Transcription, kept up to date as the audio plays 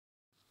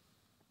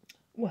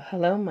Well,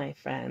 hello, my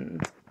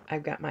friends.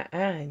 I've got my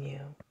eye on you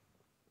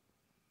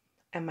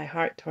and my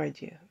heart toward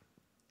you.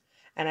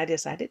 And I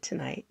decided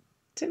tonight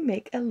to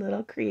make a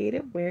little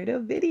creative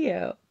weirdo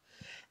video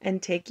and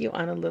take you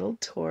on a little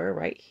tour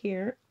right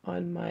here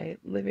on my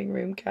living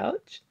room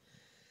couch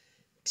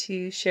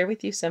to share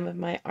with you some of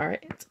my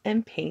art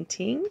and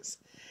paintings.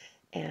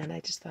 And I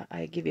just thought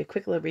I'd give you a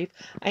quick little brief.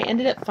 I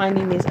ended up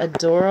finding these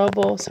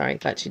adorable, sorry,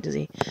 got you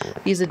dizzy.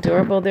 These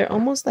adorable, they're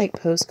almost like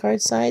postcard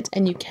sides,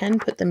 and you can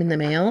put them in the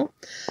mail.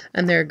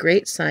 And they're a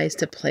great size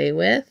to play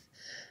with.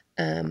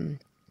 They're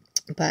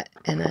kind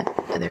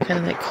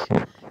of like,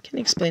 I can't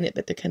explain it,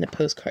 but they're kind of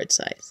postcard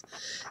size.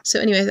 So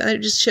anyway, I'll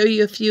just show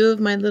you a few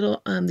of my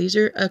little, these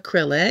are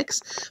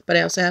acrylics, but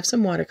I also have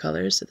some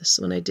watercolors. So this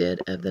is one I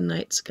did of the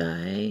night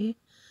sky.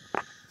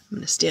 I'm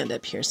going to stand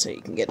up here so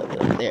you can get a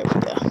little, there we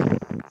go.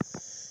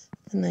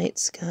 The night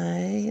sky,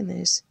 and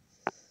there's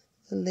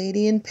the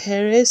lady in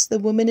Paris, the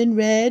woman in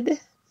red.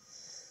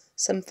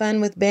 Some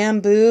fun with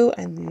bamboo.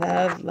 I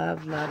love,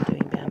 love, love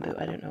doing bamboo.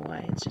 I don't know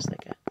why. It's just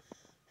like a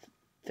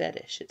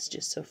fetish. It's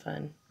just so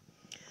fun.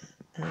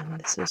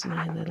 This is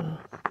my little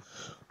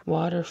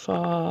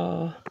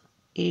waterfall,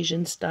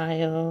 Asian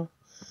style.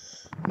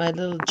 My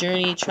little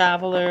journey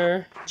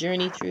traveler,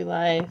 journey through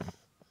life.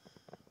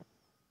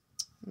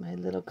 My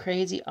little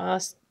crazy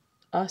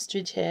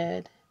ostrich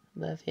head.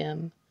 Love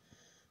him.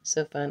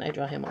 So fun. I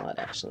draw him a lot,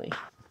 actually.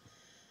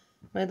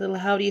 My little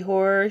howdy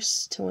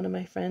horse to one of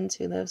my friends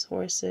who loves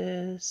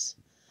horses.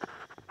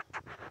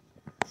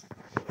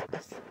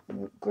 A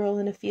girl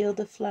in a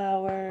field of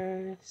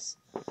flowers.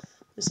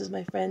 This is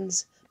my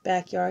friend's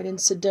backyard in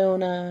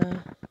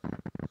Sedona.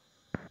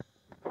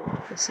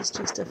 This is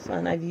just a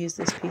fun. I've used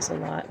this piece a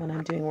lot when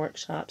I'm doing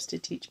workshops to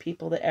teach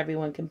people that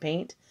everyone can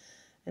paint.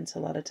 And so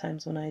a lot of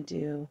times when I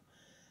do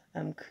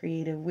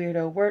creative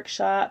weirdo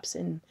workshops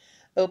and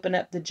open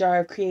up the jar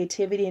of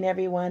creativity in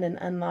everyone and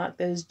unlock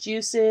those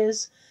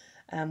juices,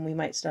 we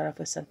might start off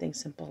with something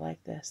simple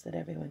like this that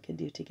everyone can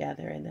do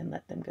together and then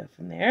let them go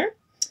from there.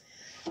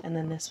 And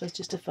then this was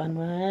just a fun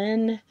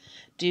one.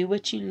 Do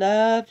what you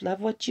love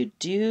what you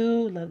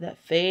do. Love that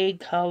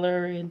fade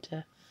color into.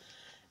 And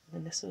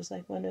then this was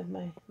like one of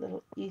my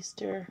little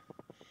Easter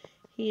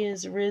He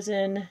is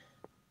Risen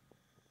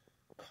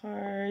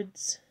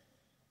cards.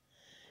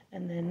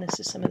 And then this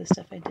is some of the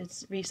stuff I did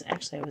recently.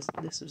 Actually,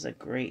 this was a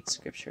great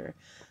scripture.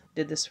 I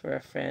did this for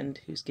a friend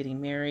who's getting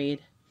married.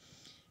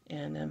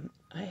 And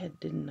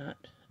did not,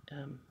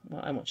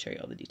 well, I won't share you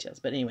all the details.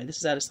 But anyway, this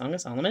is out of Song of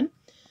Solomon.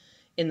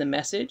 In the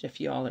message, if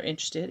you all are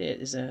interested,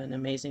 it is an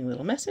amazing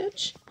little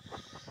message.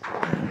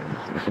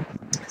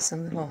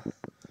 Some little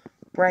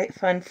bright,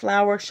 fun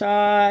flower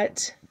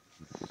shot.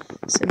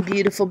 Some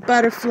beautiful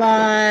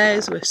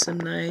butterflies with some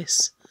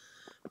nice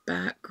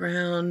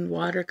background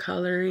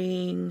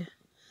watercoloring.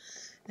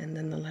 And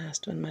then the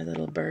last one, my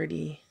little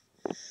birdie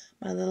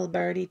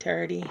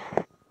tardy.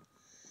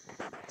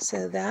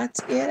 So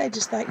that's it. I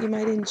just thought you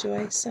might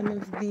enjoy some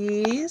of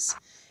these.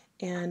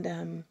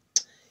 And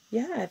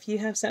yeah, if you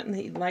have something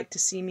that you'd like to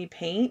see me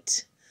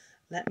paint,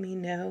 let me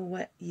know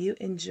what you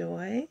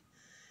enjoy.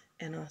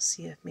 And I'll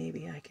see if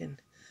maybe I can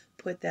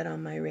put that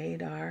on my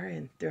radar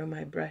and throw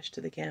my brush to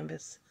the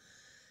canvas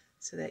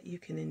so that you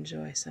can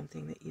enjoy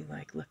something that you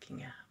like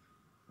looking at.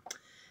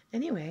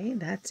 Anyway,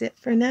 that's it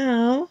for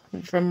now.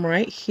 From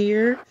right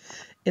here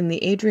in the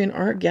Adrianne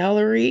Art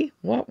Gallery.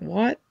 What?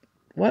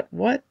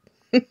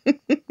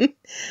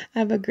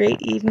 Have a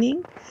great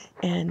evening,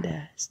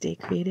 and stay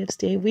creative,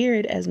 stay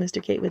weird, as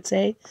Mr. Kate would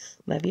say.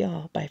 Love you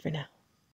all. Bye for now.